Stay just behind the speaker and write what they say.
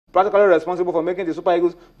practically responsible for making the Super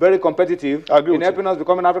Eagles very competitive in helping us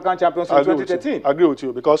becoming African champions in 2013. I agree with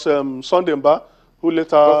you because Sunday Mba, who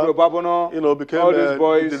later became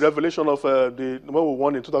the revelation of the when we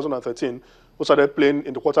won in 2013, who started playing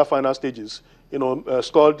in the quarter-final stages,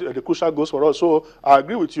 scored the crucial goals for us. So I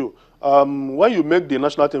agree with you. When you make the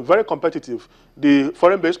national team very competitive, the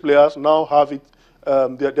foreign-based players now have it.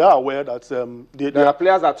 They are aware that there are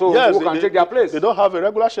players at home who can take their place. They don't have a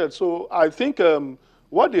regular schedule. So I think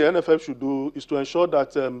what the NFF should do is to ensure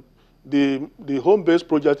that the home-based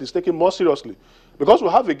project is taken more seriously. Because we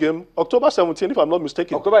have a game, October 17, if I'm not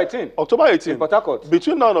mistaken. October 18. October 18. In Port Harcourt.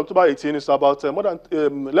 Between now and October 18, it's about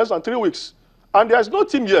less than 3 weeks. And there's no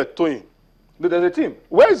team yet, Tony. There's a team.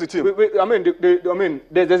 Where is the team?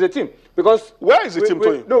 There's a team. Because where is the team,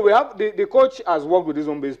 Tony? No, we have the coach has worked with these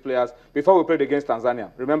home-based players before we played against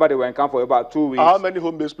Tanzania. Remember, they were in camp for about 2 weeks. How many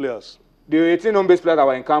home-based players? The 18 home-based players that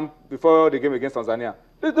were in camp before the game against Tanzania.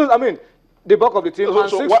 The bulk of the team.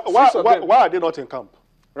 So why are they not in camp?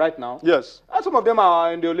 Right now? Yes. And some of them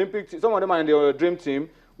are in the Olympic team. Some of them are in the dream team.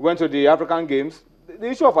 Went to the African Games. The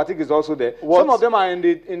issue of fatigue is also there. Some of them are in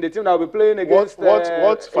the team that will be playing against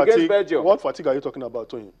against Belgium. What fatigue are you talking about,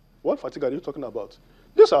 Tony? What fatigue are you talking about?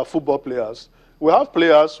 These are football players. We have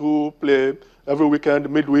players who play every weekend,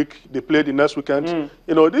 midweek. They play the next weekend.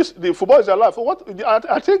 The football is their life.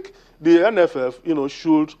 I think the NFF,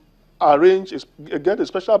 should get a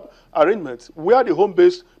special arrangement where the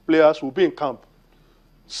home-based players will be in camp.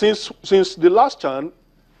 Since the last chance,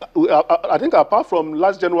 I think apart from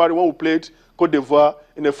last January when we played Côte d'Ivoire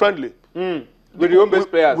in a friendly. With the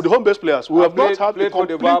home-based players. With the home-based players. We have not had a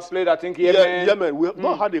complete... Played, I think, Yemen. We have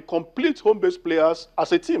not had a complete home-based players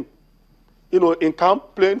as a team. In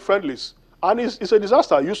camp playing friendlies. And it's a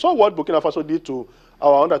disaster. You saw what Burkina Faso did to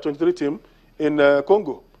our under-23 team in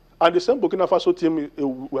Congo. And the same Burkina Faso team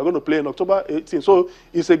we're going to play in October 18. So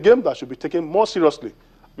it's a game that should be taken more seriously.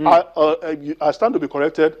 I stand to be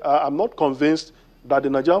corrected. I'm not convinced that the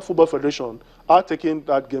Nigerian Football Federation are taking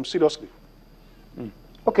that game seriously.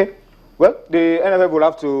 Okay. Well, the NFF will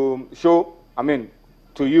have to show,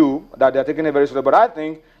 to you that they're taking it very seriously. But I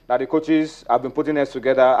think that the coaches have been putting heads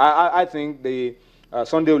together. I think the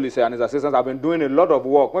Sunday Ulisse and his assistants have been doing a lot of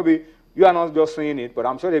work. Maybe you are not just seeing it, but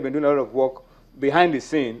I'm sure they've been doing a lot of work behind the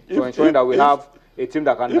scene to ensuring that we have a team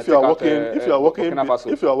that can if you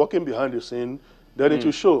are working behind the scene, then it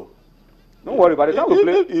will show. Don't worry, by the time we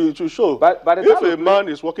play, it will show. By the time if a man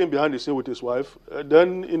is working behind the scene with his wife,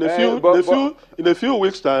 then in a few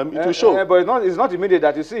weeks' time, it will show. But it's not immediate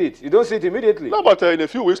that you see it. You don't see it immediately. No, but in a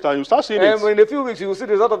few weeks' time, you start seeing it. In a few weeks, you will see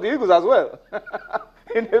the result of the Eagles as well.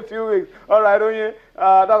 In a few weeks. All right, Onye,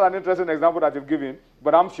 that's an interesting example that you've given.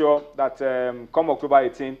 But I'm sure that come October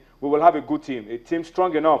 18, we will have a good team, a team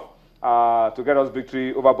strong enough to get us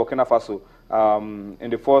victory over Burkina Faso in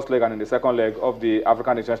the first leg and in the second leg of the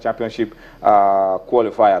African Nations Championship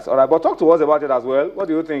qualifiers. All right, but talk to us about it as well. What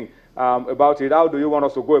do you think about it? How do you want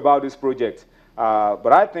us to go about this project?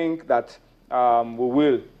 But I think that we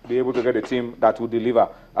will be able to get a team that will deliver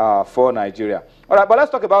for Nigeria. All right, but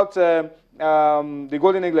let's talk about the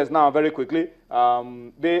Golden Eaglets now very quickly.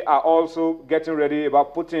 They are also getting ready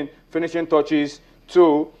about finishing touches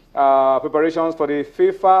to preparations for the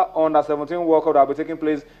FIFA Under-17 World Cup that will be taking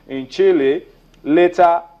place in Chile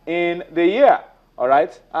later in the year. All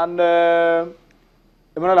right? And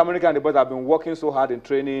Amuneke and the boys have been working so hard in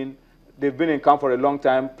training. They've been in camp for a long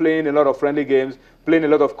time, playing a lot of friendly games, playing a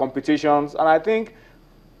lot of competitions. And I think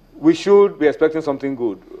we should be expecting something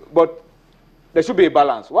good. But there should be a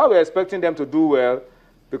balance. While we're expecting them to do well,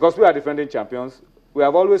 because we are defending champions, we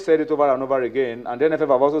have always said it over and over again, and the NFF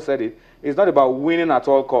have also said it, it's not about winning at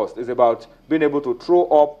all costs. It's about being able to throw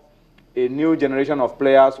up a new generation of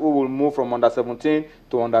players who will move from under-17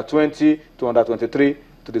 to under-20 to under-23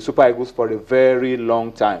 to the Super Eagles for a very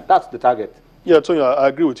long time. That's the target. Yeah, Tony, I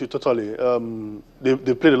agree with you totally.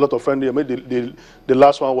 They played a lot of friendly. The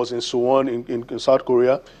last one was in Suwon in South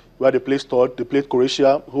Korea, where they played third. They played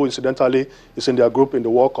Croatia, who incidentally is in their group in the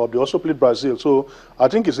World Cup. They also played Brazil. So I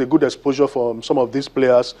think it's a good exposure for some of these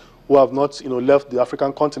players who have not, left the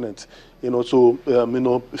African continent, to,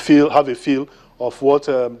 have a feel of what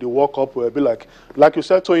the World Cup will be like. Like you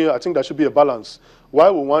said, Tony, I think there should be a balance.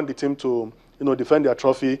 While we want the team to, defend their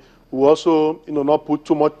trophy, we also, not put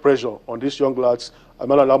too much pressure on these young lads,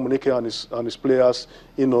 Amuneke and his players,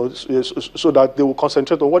 so that they will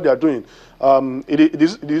concentrate on what they are doing. It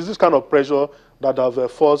is this kind of pressure that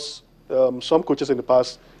have forced some coaches in the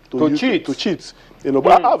past to cheat.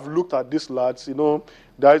 But I've looked at these lads.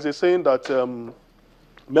 There is a saying that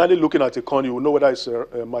merely looking at a corn, you will know whether it's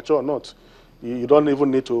mature or not. You don't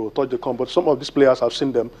even need to touch the comp. But some of these players, I've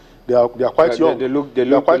seen them. They are quite young. They look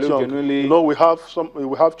young. Genuinely. You know, we have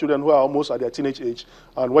children who are almost at their teenage age,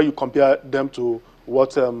 and when you compare them to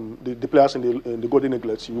what the players in the Golden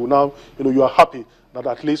Eaglets, you are happy that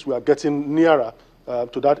at least we are getting nearer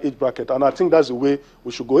to that age bracket. And I think that's the way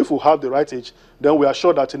we should go. If we have the right age, then we are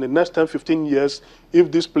sure that in the next 10, 15 years,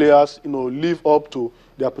 if these players, live up to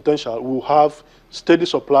their potential, we'll have steady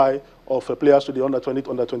supply of players to the under 20,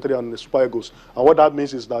 under 23, and the Super Eagles. And what that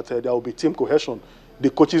means is that there will be team cohesion. The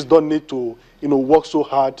coaches don't need to, work so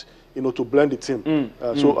hard, to blend the team.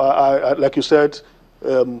 So, like you said,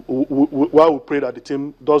 while we pray that the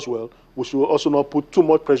team does well, we should also not put too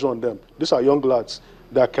much pressure on them. These are young lads.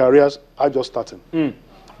 Their careers are just starting.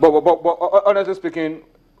 But honestly speaking,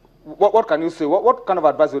 what can you say? What kind of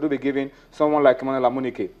advice would you be giving someone like Emmanuel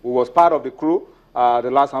Amuneke, who was part of the crew the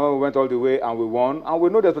last time when we went all the way and we won, and we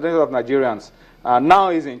know the potential of Nigerians. Now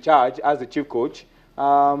he's in charge as the chief coach,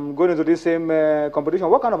 going into this same competition.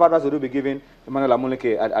 What kind of advice would you be giving Emmanuel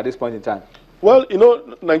Amuneke at this point in time? Well,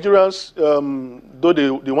 Nigerians, though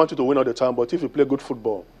they want you to win all the time, but if you play good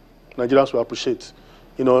football, Nigerians will appreciate.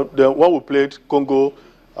 When we played Congo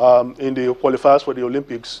in the qualifiers for the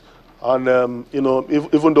Olympics, and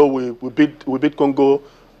even though we beat Congo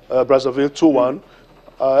Brazzaville 2-1.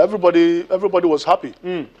 Everybody was happy.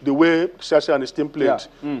 The way Sase and his team played,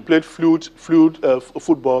 played fluid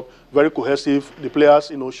football, very cohesive. The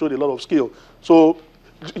players, showed a lot of skill. So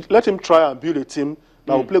let him try and build a team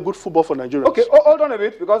that will play good football for Nigeria. Okay, hold on a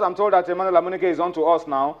bit, because I'm told that Emmanuel Amuneke is on to us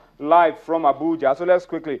now, live from Abuja. So let's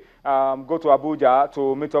quickly go to Abuja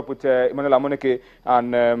to meet up with Emmanuel Amuneke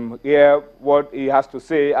and hear what he has to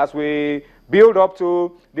say as we build up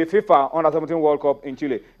to the FIFA Under-17 World Cup in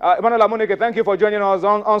Chile. Emmanuel Amuneke, thank you for joining us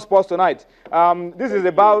on Sports Tonight. This is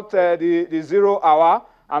about the 0 hour.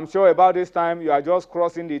 I'm sure about this time you are just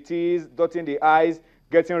crossing the T's, dotting the I's,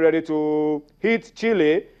 getting ready to hit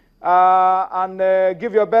Chile and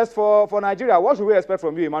give your best for Nigeria. What should we expect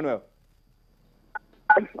from you, Emmanuel?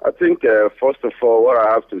 I think, first of all, what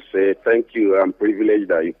I have to say, thank you. I'm privileged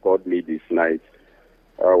that you called me this night.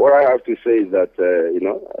 What I have to say is that,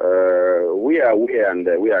 we are aware and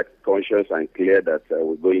we are conscious and clear that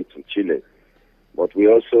we're going to Chile. But we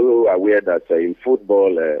also are aware that in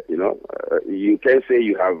football, you can say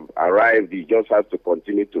you have arrived. You just have to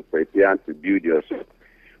continue to prepare and to build yourself.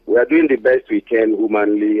 We are doing the best we can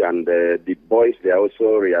humanly, and the boys, they are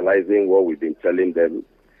also realizing what we've been telling them.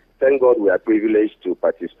 Thank God we are privileged to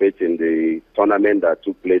participate in the tournament that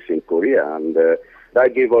took place in Korea, and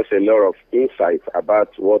that gave us a lot of insight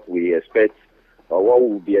about what we expect or what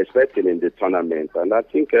we'll be expecting in the tournament. And I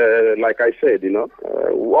think, like I said,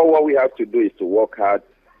 what we have to do is to work hard,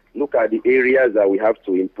 look at the areas that we have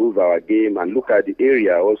to improve our game, and look at the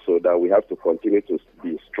area also that we have to continue to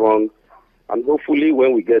be strong. And hopefully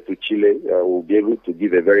when we get to Chile, we'll be able to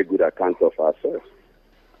give a very good account of ourselves.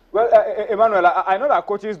 Well, Emmanuel, I know that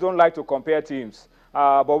coaches don't like to compare teams,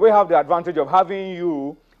 but we have the advantage of having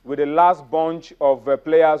you with the last bunch of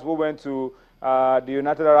players who went to the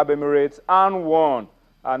United Arab Emirates and won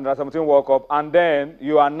and the 17 World Cup, and then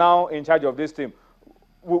you are now in charge of this team.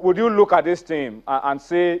 Would you look at this team and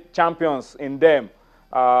say champions in them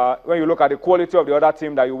when you look at the quality of the other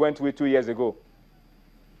team that you went with 2 years ago?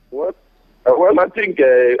 Well, I think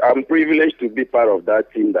I'm privileged to be part of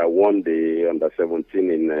that team that won the Under-17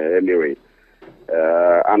 in Emirates.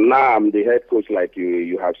 And now I'm the head coach, like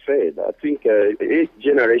you have said. I think each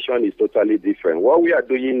generation is totally different. What we are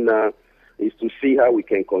doing now is to see how we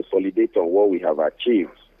can consolidate on what we have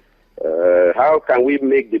achieved. How can we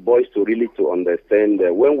make the boys to really to understand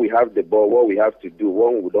when we have the ball, what we have to do,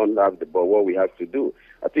 when we don't have the ball, what we have to do.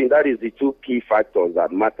 I think that is the two key factors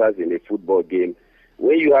that matters in a football game.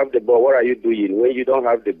 When you have the ball, what are you doing? When you don't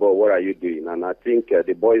have the ball, what are you doing? And I think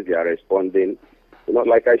the boys, they are responding.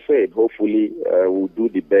 Like I said, hopefully we'll do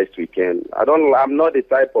the best we can. I'm not the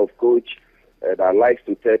type of coach that likes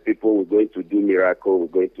to tell people we're going to do miracle, we're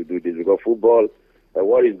going to do this. Because football,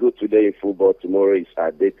 what is good today in football, tomorrow is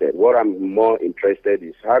outdated. What I'm more interested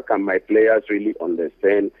is how can my players really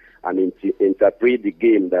understand and interpret the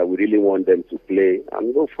game that we really want them to play.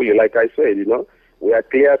 And hopefully, like I said, we are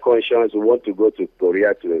clear conscience. We want to go to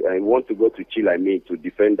Korea, and we want to go to Chile, to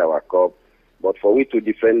defend our cup. But for we to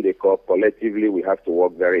defend the cup collectively, we have to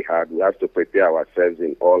work very hard. We have to prepare ourselves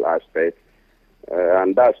in all aspects.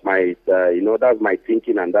 And that's my, that's my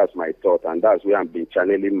thinking and that's my thought. And that's where I've been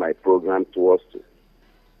channeling my program towards.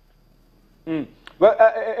 Well,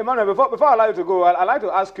 Emmanuel, before I allow you to go, I'd like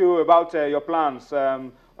to ask you about your plans.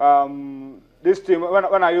 This team,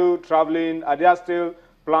 when are you traveling? Are there still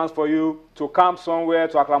plans for you to camp somewhere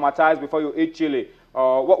to acclimatize before you hit Chile?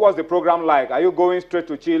 What's the program like? Are you going straight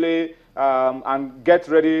to Chile and get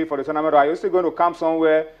ready for the tournament? Or are you still going to camp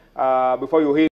somewhere before you hit